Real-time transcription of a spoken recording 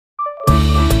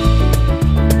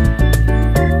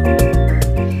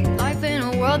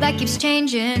keeps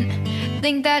changing.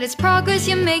 Think that it's progress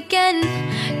you're making.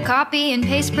 Copy and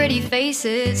paste pretty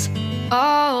faces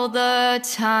all the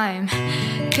time.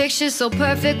 Pictures so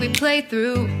perfect we play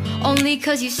through, only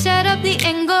cause you set up the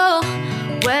angle.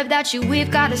 Web that you weave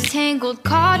got us tangled,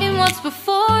 caught in what's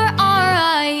before our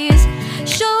eyes.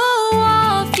 Show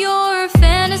off your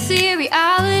fantasy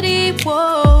reality,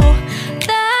 whoa,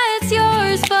 that's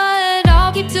yours, but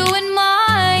I'll keep doing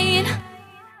mine.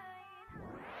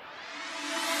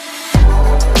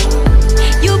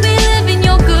 You'll be living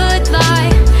your good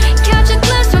life, catch a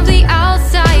glimpse from the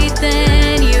outside,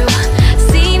 then you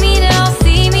see me now,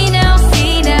 see me now,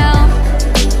 see now.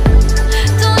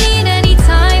 Don't need any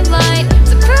timeline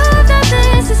to prove that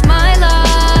this is my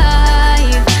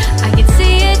life. I can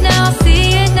see it now,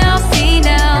 see it now, see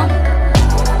now.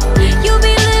 You'll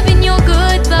be living your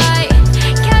good life,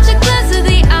 catch a glimpse of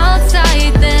the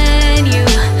outside, then you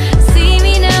see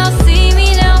me now, see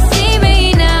me now, see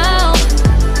me now.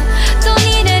 Don't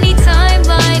need any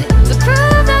timeline to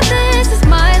prove that this is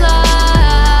my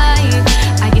life.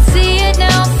 I can see it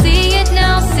now, see it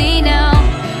now, see now.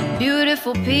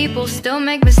 Beautiful people still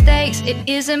make mistakes. It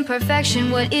isn't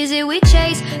perfection, what is it we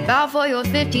chase? Bow for your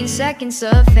 15 seconds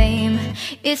of fame.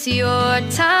 It's your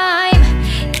time.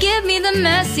 Give me the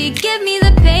messy, give me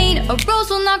the pain. A rose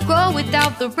will not grow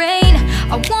without the rain.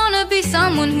 I wanna be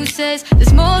someone who says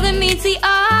there's more than meets the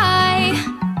eye.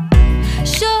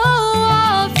 Show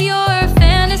off your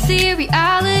fantasy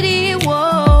reality,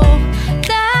 whoa,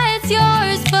 that's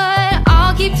yours, but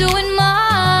I'll keep doing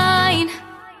mine.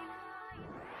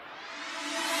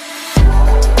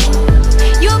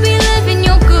 You'll be living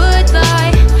your good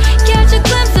life, catch a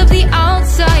glimpse of the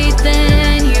outside,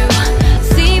 then you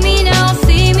see me now,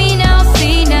 see me now,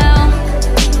 see now.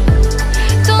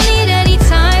 Don't need any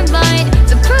timeline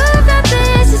to prove that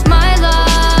this is my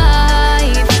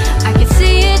life. I can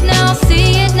see it now,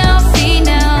 see it now, see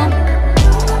now.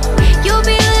 You'll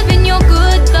be living your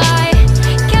good life,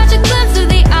 catch a glimpse of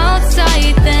the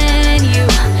outside, then you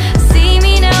see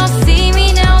me now, see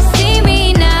me now, see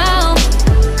me now.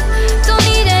 Don't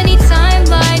need any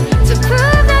timeline to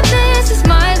prove that this is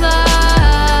my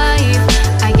life.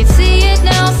 I can see it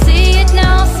now, see it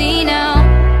now, see now.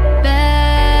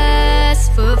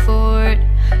 Best foot forward,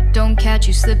 don't catch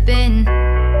you slipping.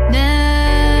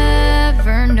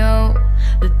 Never know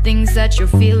the things that you're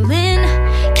feeling.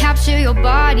 Capture your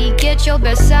body, get your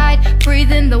best side.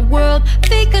 Breathe in the world,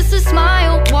 fake us a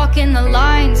smile. Walking the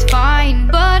lines, fine,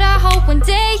 but I hope one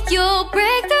day you'll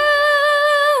break through.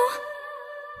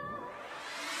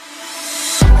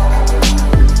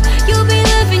 You'll be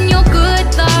living your good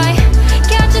life,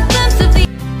 catch a glimpse of the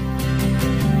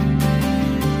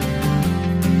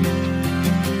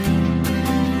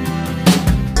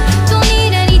don't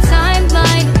need any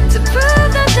timeline to prove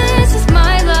that this is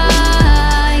my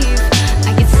life. I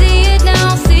can see it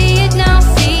now, see it now,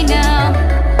 see now.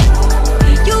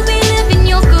 You'll be living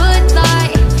your good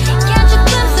life, catch a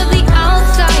glimpse of the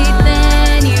outside,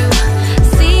 then you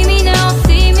see me now,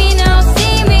 see me now,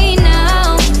 see me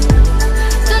now.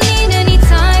 Don't need any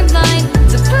timeline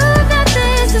to prove that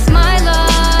this is my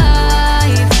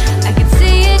life. I can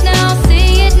see it now,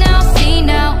 see it now, see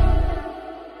now.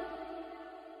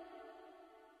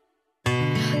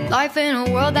 Life in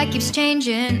a world that keeps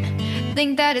changing.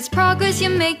 Think that it's progress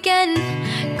you're making.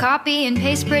 Copy and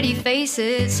paste pretty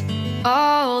faces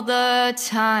all the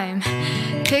time.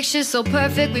 Pictures so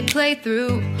perfect we play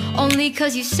through, only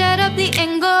cause you set up the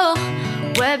angle.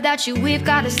 Web that you weave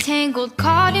got us tangled,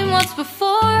 caught in what's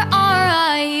before our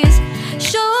eyes.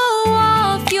 Show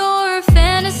off your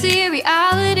fantasy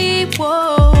reality,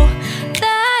 whoa,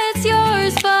 that's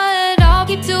yours, but I'll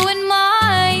keep doing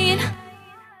mine.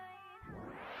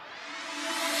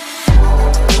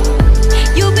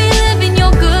 You'll be living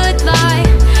your good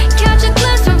life, catch a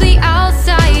glimpse from the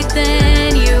outside,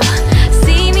 then you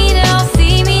see me now,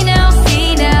 see me now,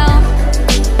 see now.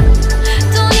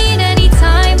 Don't need any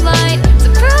timeline to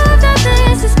prove that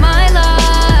this is my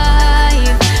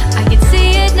life. I can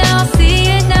see it now, see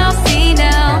it now, see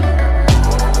now.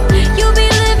 You'll be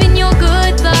living your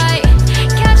good life,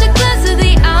 catch a glimpse of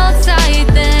the outside,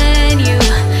 then you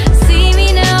see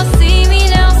me now, see me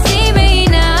now, see me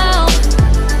now.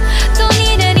 Don't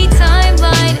need any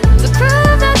timeline to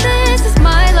prove that this is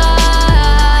my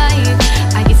life.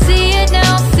 I can see it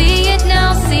now, see it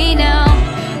now, see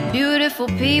now. Beautiful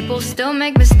people still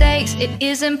make mistakes. It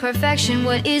isn't perfection,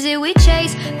 what is it we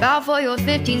chase? Bow for your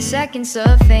 15 seconds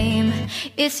of fame.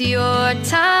 It's your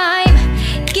time.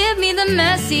 Give me the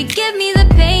messy, give me the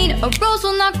pain. A rose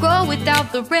will not grow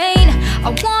without the rain.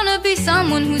 I wanna be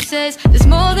someone who says there's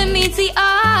more than meets the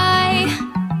eye.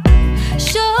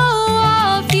 Show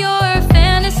off your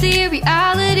fantasy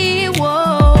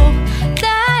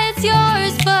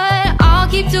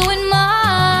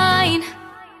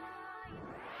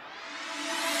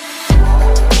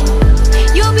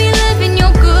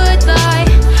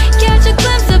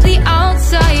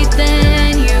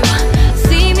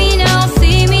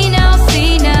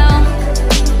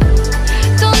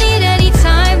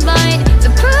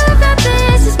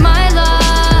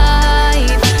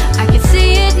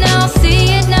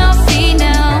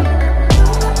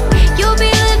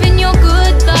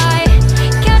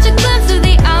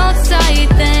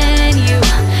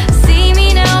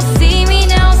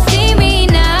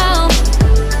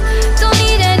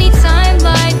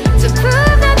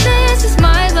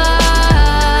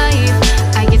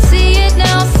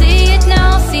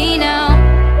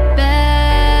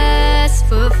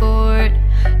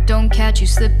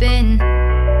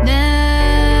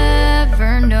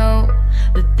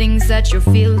things that you're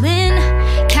feeling.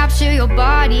 Capture your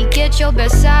body, get your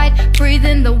best side. Breathe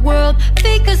in the world,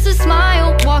 fake us a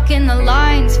smile. Walking the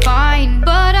lines, fine,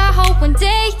 but I hope one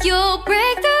day you'll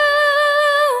break through.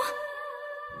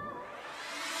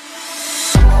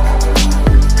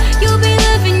 You'll be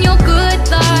living your good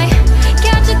life.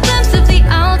 Catch a glimpse of the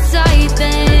outside,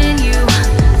 then you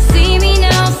see me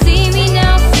now, see me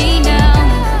now, see now.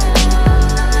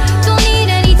 Don't need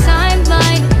any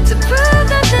timeline to prove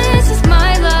that this is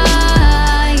my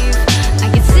life. I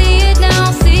can see it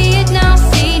now, see it now,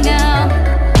 see now.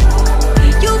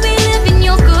 You'll be living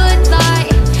your good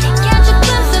life. Catch a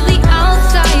glimpse of the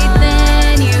outside,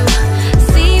 then you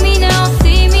see me now,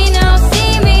 see me now,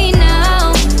 see me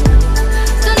now.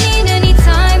 Don't need any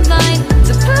timeline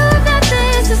to prove that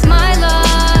this is my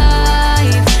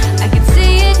life. I can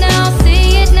see it now,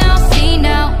 see it now, see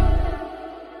now.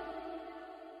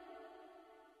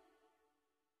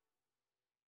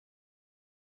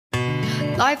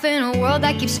 Life in a world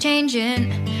that keeps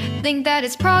changing. Think that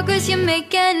it's progress you're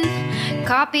making.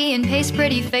 Copy and paste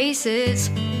pretty faces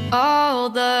all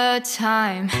the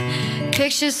time.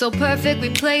 Pictures so perfect we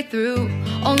play through,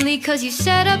 only cause you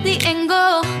set up the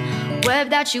angle. Web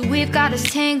that you weave got us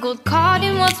tangled, caught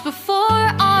in what's before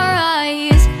our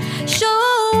eyes. Show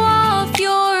off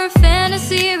your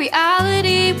fantasy,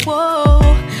 reality, whoa.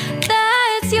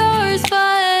 That's yours,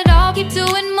 but I'll keep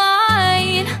doing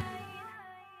mine.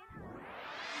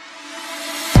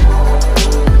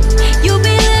 You'll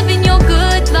be living your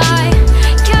good life.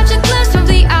 Catch a glimpse from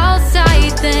the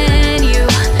outside, then you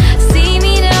see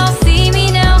me now, see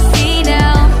me now, see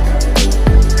now.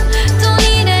 Don't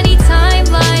need any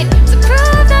timeline to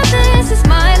prove that this is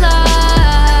my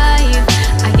life.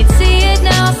 I can see it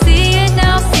now, see it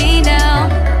now, see now.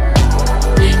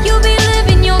 You'll be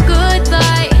living your good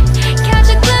life. Catch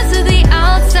a glimpse of the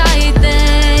outside,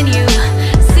 then you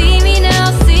see me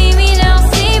now, see me now,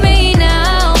 see me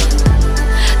now.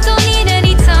 Don't need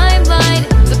any timeline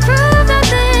to prove that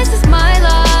this is my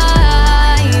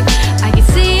life. I can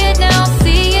see it now,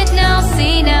 see it now,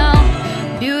 see now.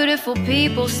 Beautiful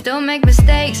people still make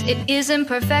mistakes. It isn't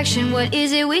perfection, what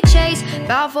is it we chase?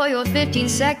 Bow for your 15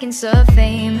 seconds of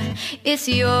fame. It's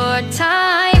your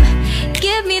time.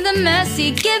 Give me the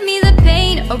messy, give me the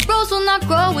pain. A rose will not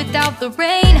grow without the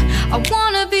rain. I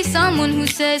wanna be someone who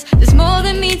says there's more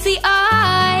than meets the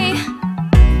eye.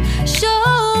 Show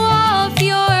off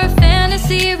your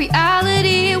fantasy,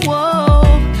 reality, whoa.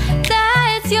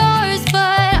 That's yours,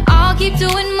 but I'll keep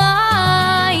doing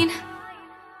mine.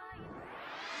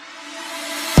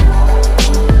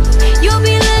 You'll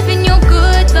be living your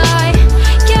good life.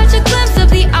 Catch a glimpse of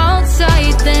the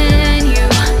outside, then you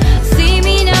see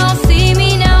me now, see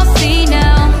me now, see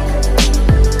now.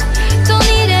 Don't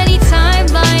need any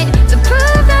timeline to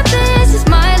prove that this is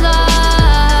my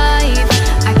life.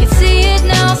 I can see it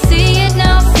now, see it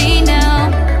now, see now.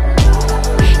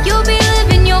 You'll be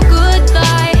living your good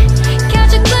life.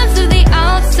 Catch a glimpse of the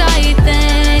outside,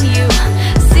 then you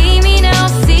see me now,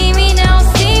 see me now,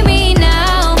 see me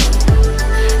now.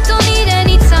 Don't need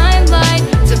any timeline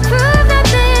to prove that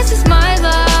this is my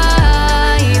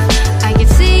life. I can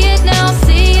see it now,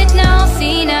 see it now,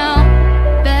 see now.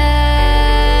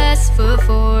 Best foot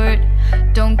forward,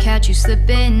 don't catch you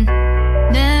slipping.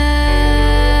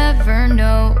 Never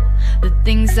know the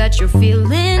things that you're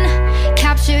feeling.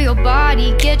 Capture your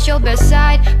body, get your best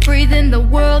side. Breathe in the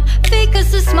world, fake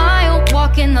us a smile.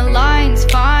 Walking the lines,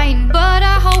 fine, but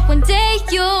I hope one day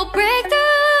you'll break through.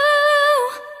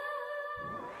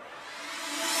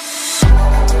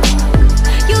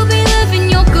 You'll be living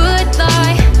your good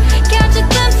life. Catch a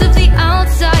glimpse of the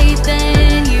outside,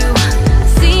 then you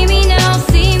see me now,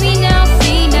 see me now,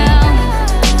 see now.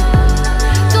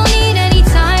 Don't need any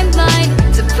timeline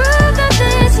to prove that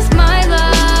this is my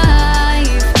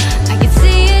life. I can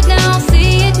see it now,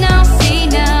 see it now, see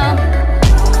now.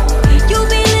 You'll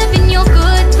be living your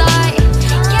good life.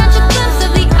 Catch a glimpse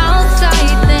of the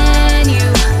outside, then you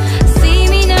see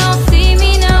me now, see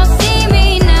me now, see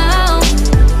me now.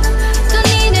 Don't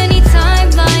need any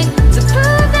timeline to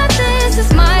prove that this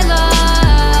is my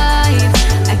life.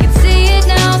 I can see it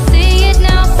now, see it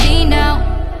now, see now.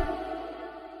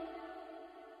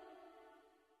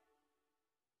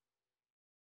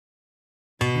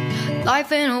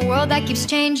 Life in a world that keeps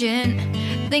changing.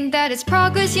 Think that it's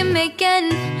progress you're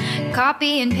making.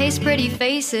 Copy and paste pretty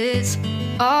faces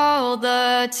all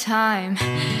the time.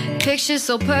 Pictures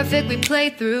so perfect we play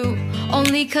through,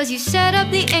 only cause you set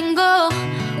up the angle.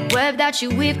 Web that you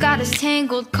weave got us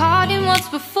tangled, caught in what's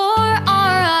before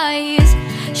our eyes.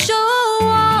 Show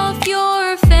off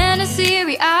your fantasy,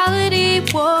 reality,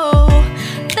 whoa.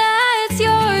 That's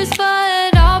yours,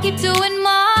 but I'll keep doing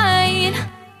mine.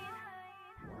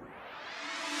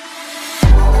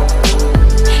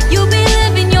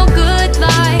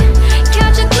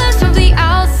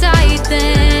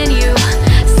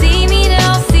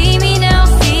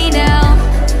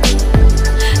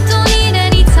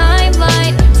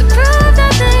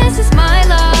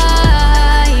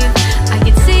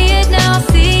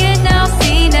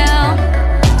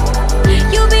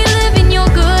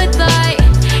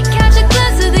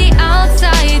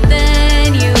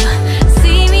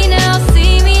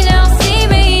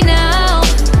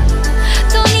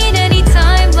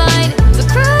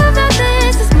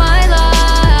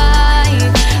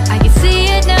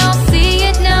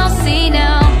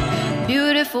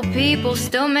 Beautiful people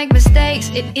still make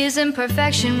mistakes. It isn't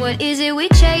perfection, what is it we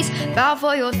chase? Bow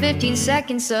for your 15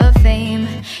 seconds of fame.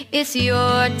 It's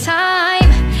your time.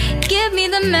 Give me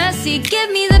the messy, give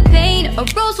me the pain. A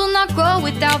rose will not grow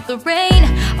without the rain.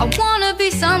 I wanna be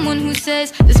someone who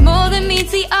says there's more than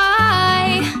meets the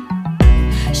eye.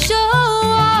 Show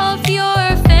off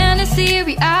your fantasy,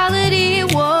 reality,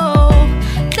 whoa.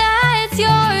 That's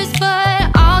yours,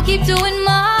 but I'll keep doing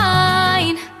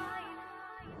mine.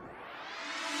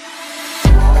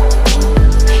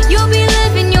 You'll be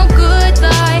living your good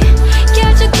life.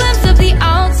 Catch a glimpse of the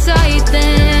outside,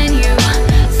 then you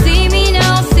see me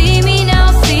now, see me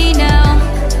now, see now.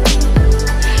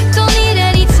 Don't need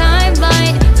any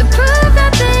timeline to prove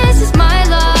that this is my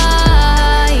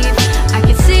life. I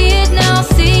can see it now,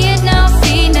 see it now,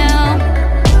 see now.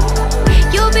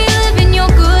 You'll be living your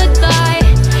good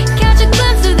life. Catch a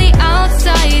glimpse of the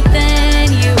outside,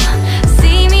 then you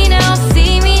see me now,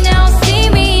 see me now, see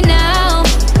me now.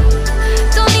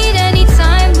 Don't need any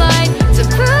timeline to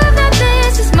prove that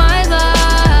this is my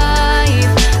life.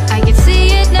 I can see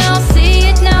it now, see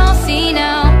it now, see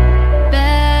now.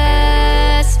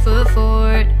 Best foot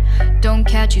forward, don't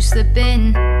catch you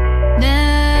slipping.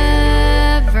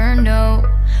 Never know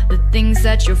the things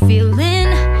that you're feeling.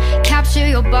 Capture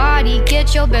your body,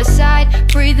 get your best side.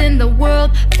 Breathe in the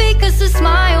world, fake us a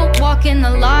smile. Walk in the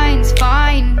lines,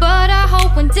 fine, but I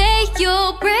hope one day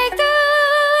you'll break through.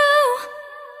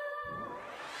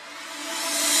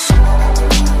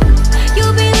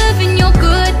 You'll be living your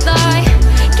good life.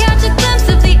 Catch a glimpse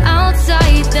of the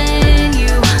outside, then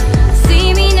you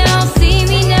see me now, see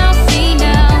me now, see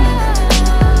now.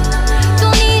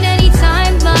 Don't need any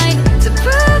timeline to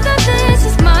prove that this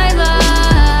is my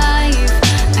life.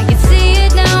 I can see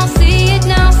it now, see it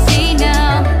now, see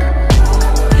now.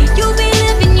 You'll be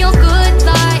living your good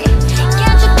life.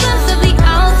 Catch a glimpse of the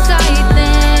outside,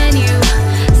 then you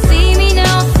see me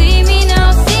now, see me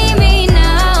now, see me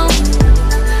now.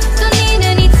 Don't need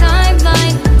any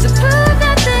timeline to prove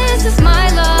that this is my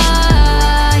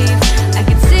life. I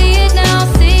can see it now,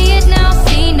 see it now,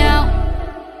 see now.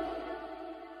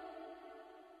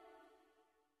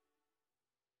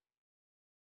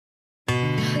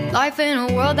 Life in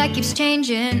a world that keeps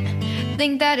changing.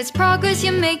 Think that it's progress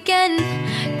you're making.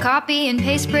 Copy and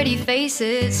paste pretty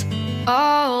faces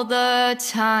all the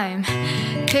time.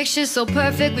 Pictures so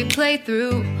perfect we play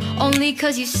through, only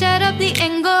cause you set up the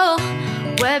angle.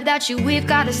 Web that you weave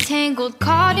got us tangled,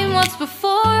 caught in what's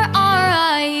before our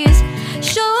eyes.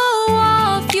 Show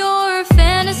off your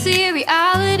fantasy,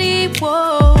 reality,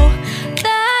 whoa.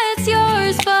 That's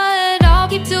yours, but I'll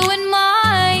keep doing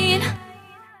mine.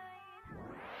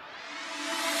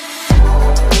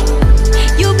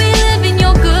 You'll be living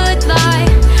your good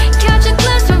life. Catch a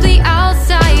glimpse from the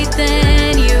outside,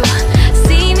 then you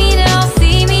see me now,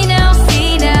 see me now,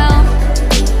 see now.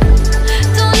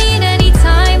 Don't need any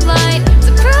timeline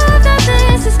to prove that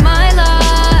this is my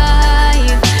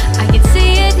life. I can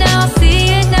see it now, see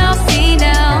it now, see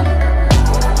now.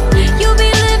 You'll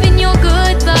be living your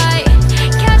good life.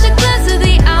 Catch a glimpse of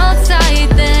the outside,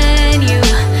 then you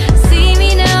see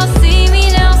me now, see me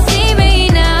now, see me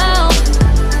now.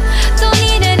 Don't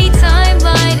need any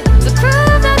timeline to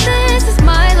prove that this is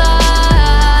my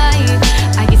life.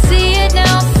 I can see it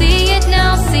now, see it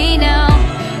now, see now.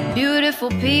 Beautiful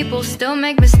people still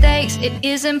make mistakes. It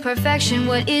isn't perfection,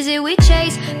 what is it we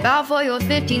chase? Bow for your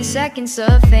 15 seconds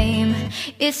of fame.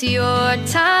 It's your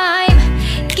time.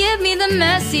 Give me the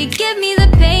messy, give me the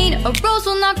pain. A rose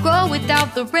will not grow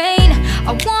without the rain.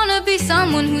 I wanna be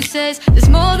someone who says there's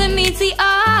more than meets the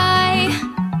eye.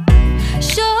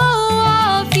 Show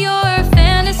off your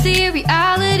fantasy,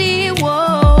 reality,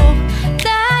 whoa.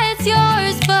 That's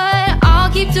yours, but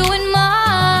I'll keep doing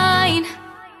mine.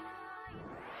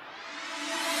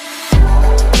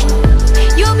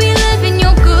 You'll be living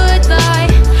your good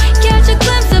life. Catch a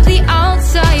glimpse of the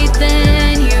outside,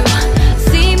 then you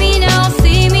see me now,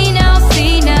 see me now,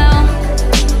 see now.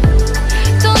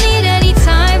 Don't need any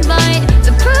timeline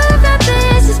to prove that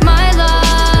this is my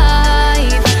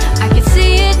life. I can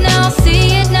see it now,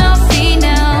 see it now, see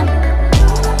now.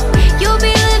 You'll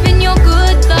be living your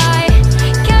good life.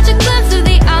 Catch a glimpse of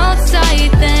the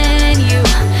outside, then you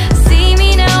see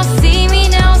me now, see me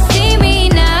now, see me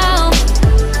now.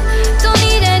 Don't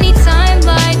need any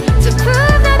timeline to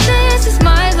prove that this is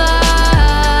my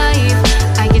life.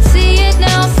 I can see it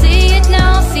now, see it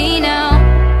now, see now.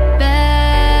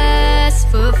 Best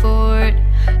foot forward,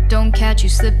 don't catch you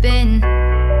slipping.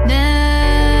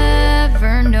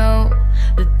 Never know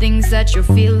the things that you're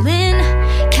feeling.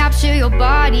 Capture your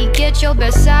body, get your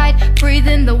best side. Breathe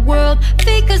in the world,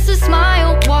 fake us a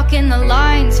smile. Walking the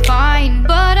lines, fine,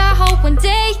 but I hope one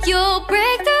day you'll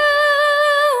break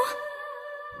through.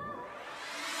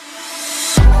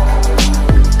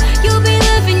 You'll be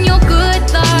living your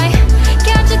good life.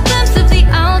 Catch a glimpse of the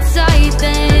outside,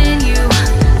 then you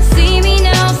see me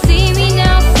now, see me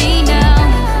now, see now.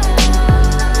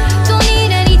 Don't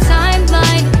need any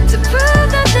timeline to prove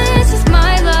that this is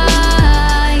my life.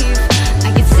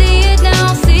 I can see it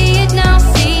now, see it now,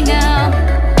 see now.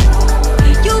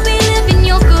 You'll be living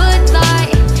your good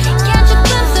life. Catch a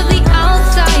glimpse of the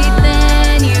outside,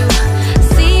 then you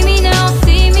see me now,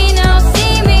 see me now,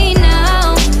 see me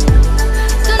now.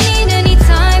 Don't need any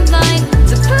timeline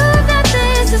to prove that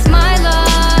this is my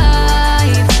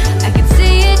life. I can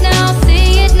see it now,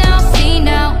 see it now, see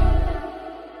now.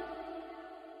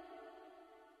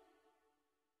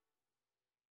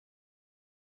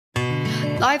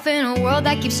 Life in a world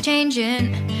that keeps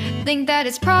changing. Think that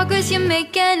it's progress you're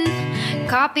making.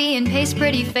 Copy and paste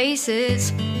pretty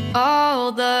faces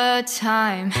all the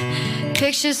time.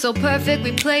 Pictures so perfect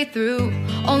we play through,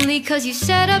 only cause you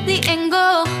set up the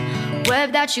angle.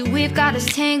 Web that you weave got us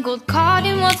tangled, caught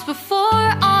in what's before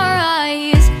our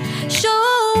eyes. Show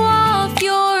off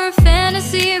your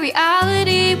fantasy,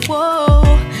 reality, whoa.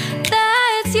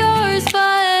 That's yours,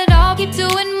 but I'll keep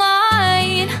doing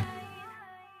mine.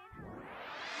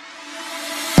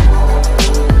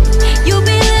 You'll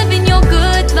be living your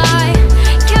good life.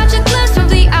 Catch a glimpse from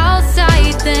the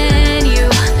outside, then you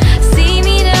see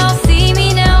me now, see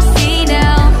me now, see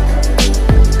now.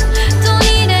 Don't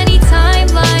need any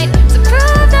timeline to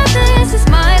prove that this is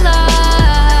my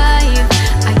life.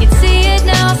 I can see it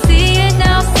now, see it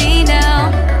now, see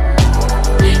now.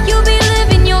 You'll be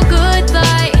living your good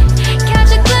life.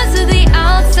 Catch a glimpse of the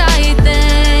outside,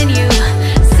 then you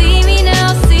see me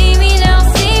now, see me now,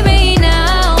 see me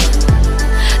now.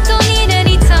 Don't need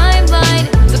any timeline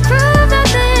to prove that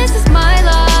this is my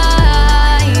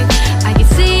life. I can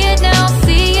see it now,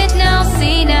 see it now,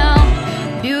 see now.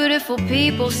 Beautiful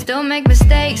people still make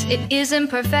mistakes. It isn't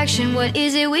perfection, what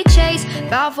is it we chase?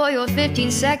 Bow for your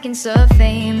 15 seconds of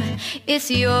fame. It's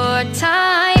your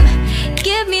time.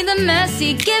 Give me the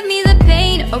messy, give me the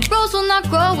pain. A rose will not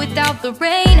grow without the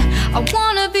rain. I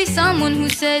wanna be someone who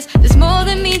says there's more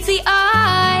than meets the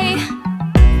eye.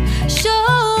 Show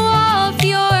off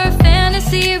your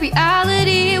fantasy,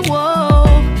 reality, whoa.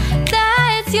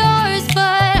 That's yours,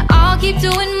 but I'll keep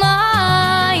doing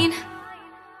mine.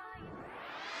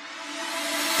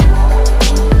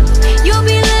 You'll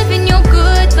be living your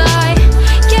good life.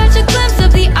 Catch a glimpse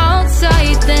of the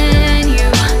outside, then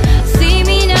you see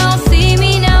me now, see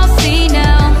me now, see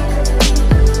now.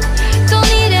 Don't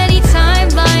need any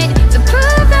timeline to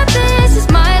prove that this is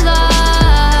my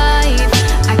life.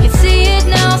 I can see it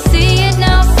now, see it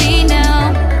now, see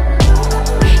now.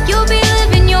 You'll be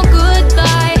living your good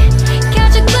life.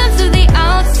 Catch a glimpse of the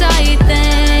outside,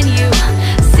 then you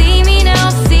see me now,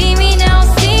 see me now,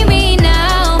 see me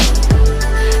now.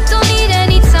 Don't need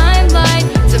any timeline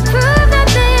to prove that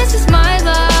this is my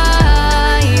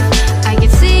life. I can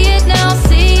see it now,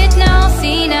 see it now,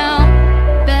 see now.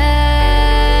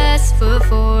 Best foot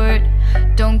forward,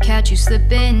 don't catch you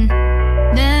slipping.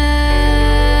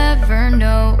 Never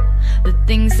know the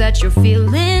things that you're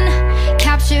feeling.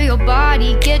 Capture your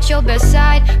body, get your best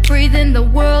side. Breathe in the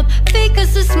world, fake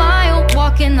us a smile.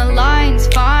 Walking the lines,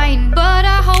 fine, but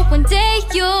I hope one day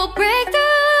you'll break through.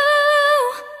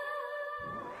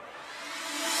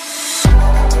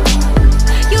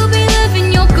 You'll be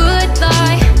living your good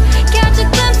life. Catch a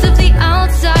glimpse of the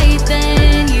outside,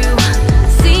 then you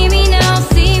see me now,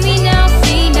 see me now,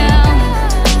 see now.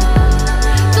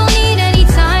 Don't need any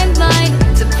timeline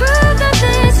to prove that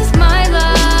this is my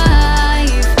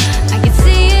life. I can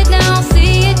see it now,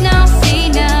 see it now, see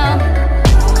now.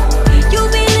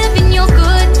 You'll be living your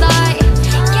good life.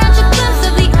 Catch a glimpse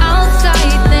of the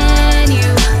outside, then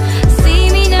you see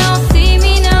me now, see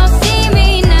me now, see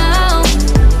me now.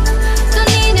 Don't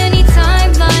need any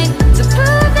timeline to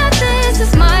prove that this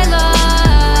is my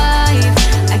life.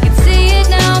 I can see it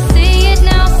now, see it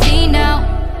now, see now.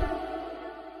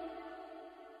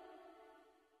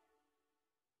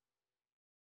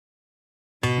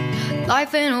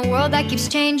 Life in a world that keeps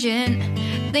changing.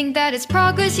 Think that it's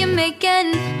progress you're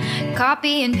making.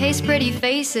 Copy and paste pretty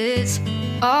faces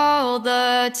all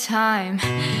the time.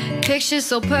 Pictures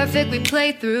so perfect we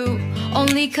play through,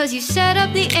 only cause you set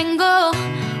up the angle.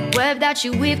 Web that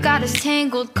you weave got us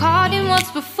tangled, caught in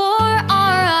what's before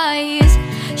our eyes.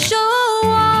 Show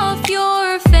off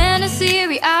your fantasy,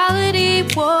 reality,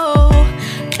 whoa.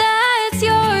 That's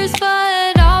yours,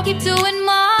 but I'll keep doing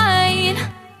mine.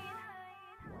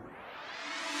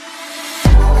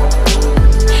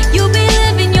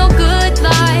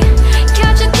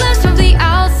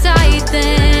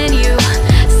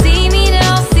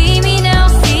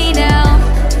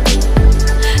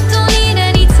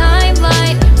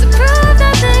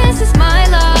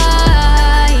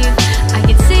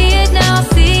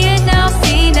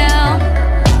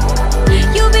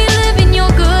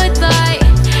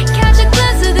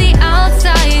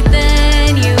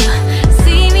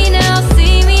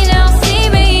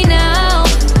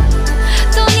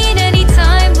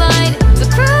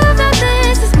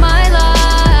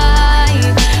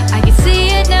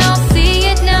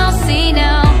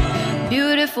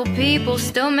 people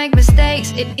still make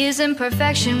mistakes. It isn't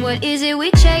perfection, what is it we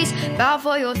chase? Bow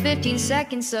for your 15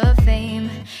 seconds of fame.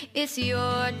 It's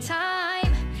your time.